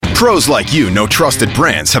Pros like you know trusted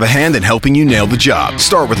brands have a hand in helping you nail the job.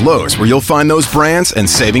 Start with Lowe's, where you'll find those brands and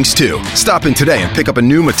savings too. Stop in today and pick up a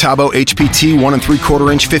new Metabo HPT 1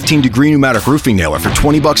 3/4 inch 15-degree pneumatic roofing nailer for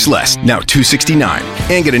 $20 less, now $269.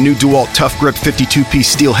 And get a new DeWalt Tough Grip 52-piece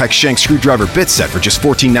steel hex shank screwdriver bit set for just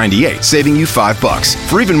 $14.98, saving you $5.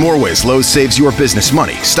 For even more ways Lowe's saves your business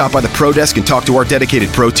money, stop by the Pro Desk and talk to our dedicated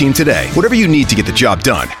Pro team today. Whatever you need to get the job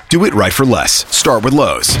done, do it right for less. Start with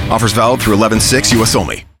Lowe's. Offers valid through 11/6 U.S.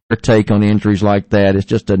 only. Take on injuries like that. It's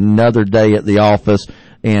just another day at the office,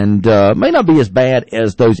 and may not be as bad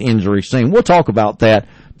as those injuries seem. We'll talk about that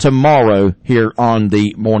tomorrow here on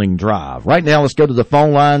the Morning Drive. Right now, let's go to the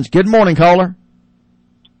phone lines. Good morning, caller.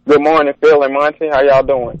 Good morning, Phil and Montey. How y'all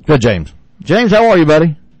doing? Good, James. James, how are you,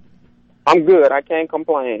 buddy? I'm good. I can't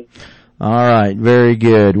complain. All right, very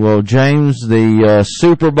good. Well, James, the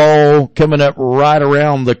Super Bowl coming up right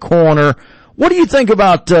around the corner. What do you think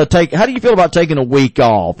about how do you feel about taking a week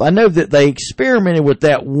off? I know that they experimented with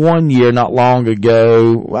that one year not long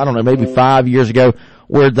ago, I don't know, maybe 5 years ago,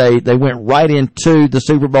 where they went right into the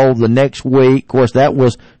Super Bowl the next week. Of course, that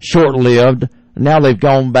was short-lived. Now they've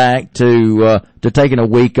gone back to taking a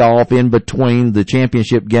week off in between the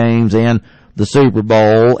championship games and the Super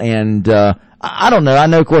Bowl. And I don't know. I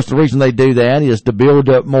know, of course, the reason they do that is to build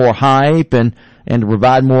up more hype and to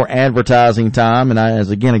provide more advertising time. And I, as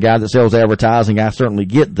again, a guy that sells advertising, I certainly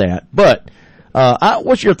get that. But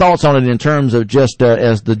what's your thoughts on it in terms of just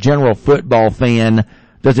as the general football fan?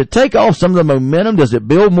 Does it take off some of the momentum? Does it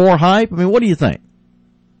build more hype? I mean, what do you think?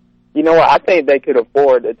 You know what? I think they could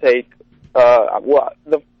afford to take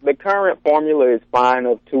the current formula is fine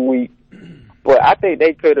of 2 weeks. But I think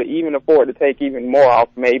they could even afford to take even more off,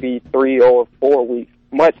 maybe 3 or 4 weeks,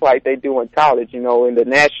 much like they do in college. You know, in the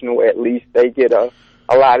national at least, they get a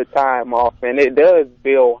lot of time off, and it does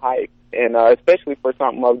build hype, and especially for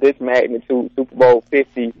something of this magnitude, Super Bowl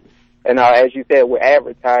 50, and as you said, with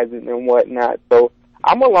advertising and whatnot. So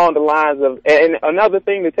I'm along the lines of, and another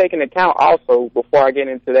thing to take into account also before I get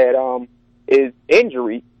into that is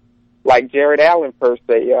injury. Like Jared Allen, per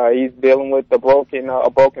se, he's dealing with a broken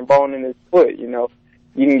bone in his foot. You know,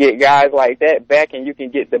 you can get guys like that back, and you can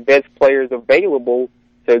get the best players available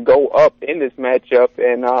to go up in this matchup,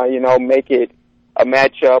 and make it a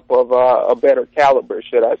matchup of a better caliber,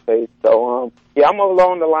 should I say? So, I'm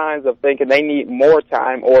along the lines of thinking they need more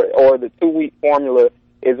time, or the 2 week formula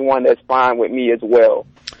is one that's fine with me as well.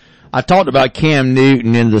 I talked about Cam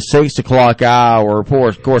Newton in the 6 o'clock hour.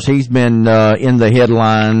 Of course, he's been in the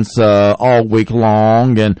headlines all week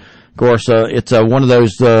long, and of course, it's one of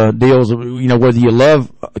those deals. You know, whether you love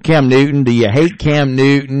Cam Newton, do you hate Cam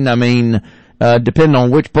Newton? I mean, depending on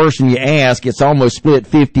which person you ask, it's almost split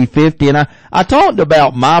 50-50. And I talked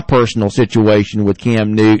about my personal situation with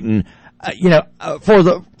Cam Newton. For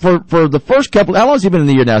the first couple, how long has he been in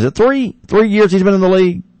the year now? Is it 3 years he's been in the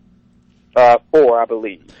league? 4, I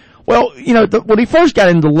believe. Well, when he first got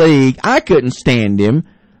in the league, I couldn't stand him.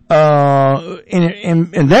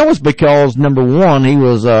 And that was because, number one, he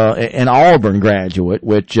was an Auburn graduate,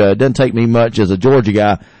 which doesn't take me much as a Georgia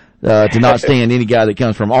guy to not stand any guy that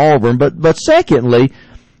comes from Auburn. But secondly,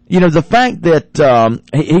 the fact that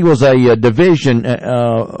he was a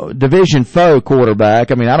division foe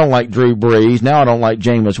quarterback. I mean, I don't like Drew Brees. Now I don't like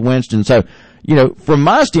Jameis Winston. So, from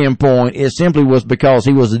my standpoint, it simply was because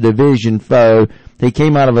he was a division foe. He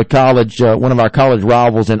came out of a college, one of our college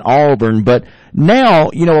rivals in Auburn. But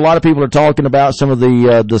now, a lot of people are talking about some of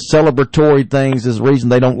the celebratory things as the reason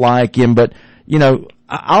they don't like him. But,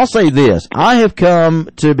 I'll say this. I have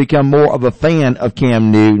come to become more of a fan of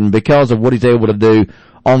Cam Newton because of what he's able to do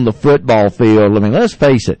on the football field. I mean, let's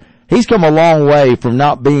face it. He's come a long way from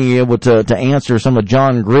not being able to answer some of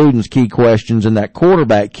John Gruden's key questions in that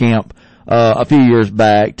quarterback camp a few years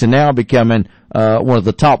back to now becoming one of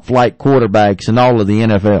the top flight quarterbacks in all of the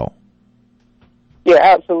NFL. Yeah,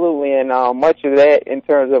 absolutely, and much of that in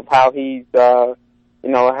terms of how he's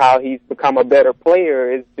become a better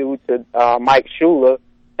player is due to Mike Shula.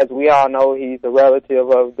 As we all know, he's a relative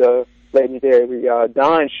of the legendary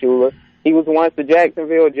Don Shula. He was once the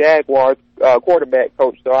Jacksonville Jaguars quarterback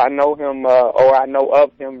coach, so I know him, or I know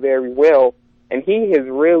of him very well, and he has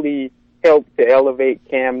really helped to elevate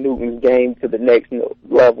Cam Newton's game to the next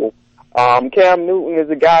level. Cam Newton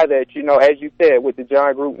is a guy that, as you said, with the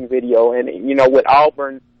John Gruden video, and, with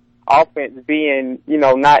Auburn's offense being,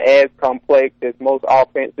 not as complex as most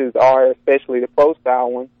offenses are, especially the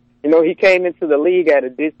pro-style one, he came into the league at a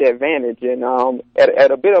disadvantage and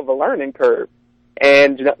at a bit of a learning curve.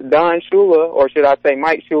 And Don Shula, or should I say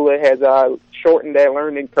Mike Shula, has shortened that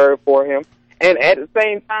learning curve for him. And at the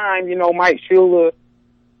same time, Mike Shula,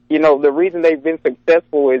 the reason they've been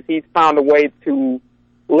successful is he's found a way to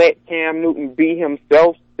let Newton be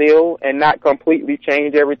himself still and not completely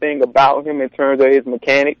change everything about him in terms of his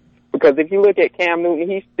mechanics. Because if you look at Cam Newton,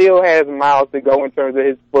 he still has miles to go in terms of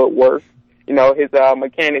his footwork. You know, his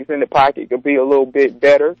mechanics in the pocket could be a little bit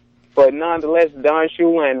better. But nonetheless, Don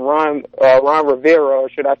Shula and Ron Rivera, or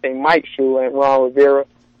should I say Mike Shula and Ron Rivera,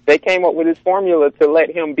 they came up with this formula to let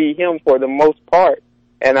him be him for the most part.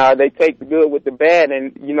 And they take the good with the bad,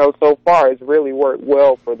 and, you know, so far it's really worked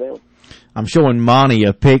well for them. I'm showing Montey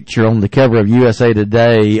a picture on the cover of USA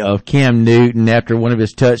Today of Cam Newton after one of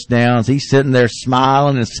his touchdowns. He's sitting there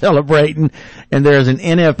smiling and celebrating, and there's an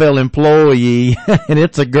NFL employee, and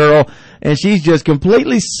it's a girl, and she's just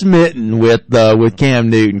completely smitten with Cam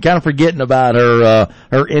Newton, kind of forgetting about her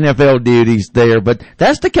NFL duties there. But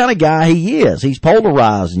that's the kind of guy he is. He's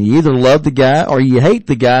polarizing. You either love the guy or you hate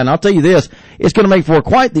the guy. And I'll tell you this, it's going to make for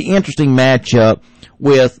quite the interesting matchup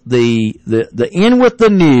with the in with the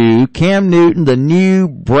new Cam Newton, the new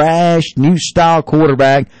brash, new style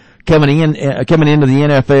quarterback coming into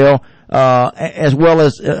the NFL, as well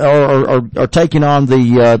as or taking on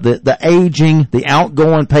the aging, the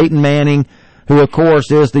outgoing Peyton Manning, who of course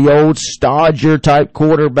is the old stodger type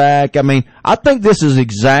quarterback. I mean, I think this is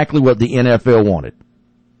exactly what the NFL wanted.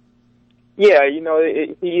 Yeah, you know,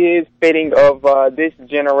 he is fitting of this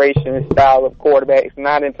generation style of quarterbacks,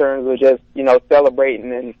 not in terms of just, you know,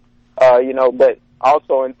 celebrating and, you know, but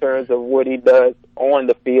also in terms of what he does on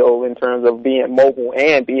the field in terms of being mobile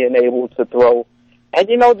and being able to throw. And,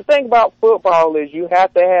 you know, the thing about football is you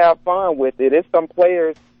have to have fun with it. There's some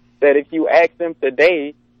players that if you ask them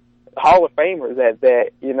today, Hall of Famers at that,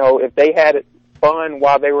 you know, if they had fun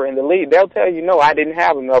while they were in the league, they'll tell you, no, I didn't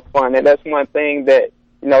have enough fun. And that's one thing that,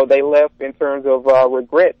 you know, they left in terms of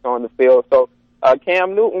regrets on the field. So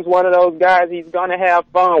Cam Newton's one of those guys. He's going to have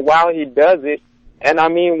fun while he does it. And, I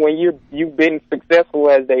mean, when you've been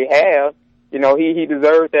successful as they have, you know, he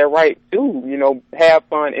deserves that right to, you know, have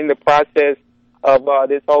fun in the process of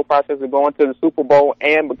this whole process of going to the Super Bowl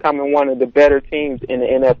and becoming one of the better teams in the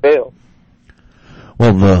NFL.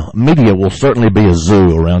 Well, the media will certainly be a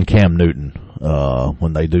zoo around Cam Newton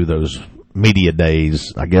when they do those media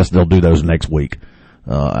days. I guess they'll do those next week.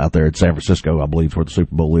 Out there in San Francisco, I believe, where the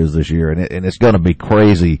Super Bowl is this year, and it's going to be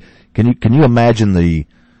crazy. Can you imagine the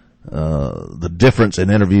difference in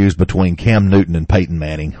interviews between Cam Newton and Peyton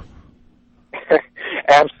Manning?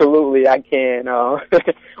 Absolutely, I can.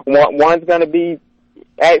 One's going to be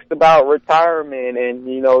asked about retirement and,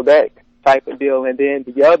 you know, that type of deal, and then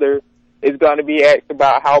the other is going to be asked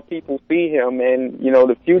about how people see him and, you know,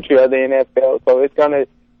 the future of the NFL. So it's going to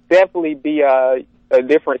definitely be a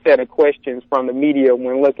different set of questions from the media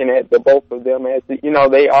when looking at the both of them, as, you know,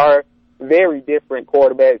 they are very different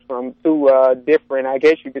quarterbacks from two different, I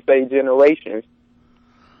guess you could say, generations.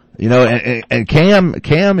 You know, and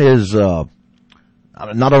Cam is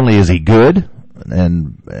not only is he good,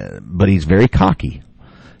 but he's very cocky.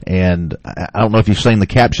 And I don't know if you've seen the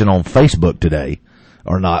caption on Facebook today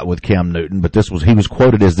or not with Cam Newton, but he was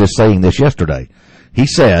quoted as saying this yesterday. He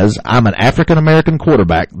says, "I'm an African-American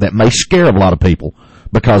quarterback that may scare a lot of people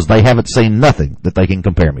because they haven't seen nothing that they can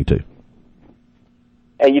compare me to."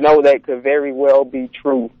 And, you know, that could very well be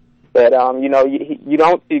true. That, you know, you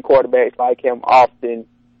don't see quarterbacks like him often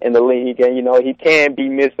in the league. And, you know, he can be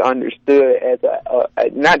misunderstood as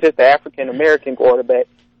not just an African-American quarterback,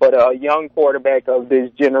 but a young quarterback of this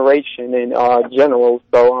generation in general.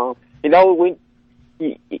 So, you know,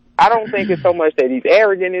 I don't think it's so much that he's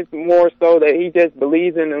arrogant. It's more so that he just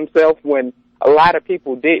believes in himself when a lot of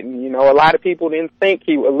people didn't. You know, a lot of people didn't think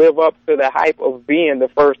he would live up to the hype of being the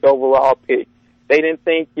first overall pick. They didn't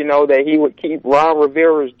think, you know, that he would keep Ron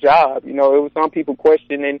Rivera's job. You know, it was some people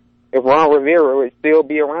questioning if Ron Rivera would still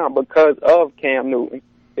be around because of Cam Newton.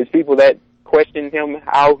 It's people that questioned him,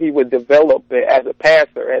 how he would develop as a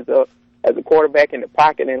passer, as a quarterback in the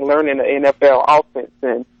pocket and learning the NFL offense.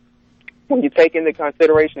 And when you take into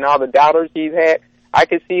consideration all the doubters he's had, I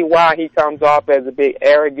can see why he comes off as a bit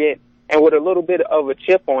arrogant and with a little bit of a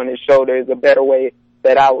chip on his shoulder is a better way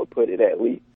that I would put it, at least.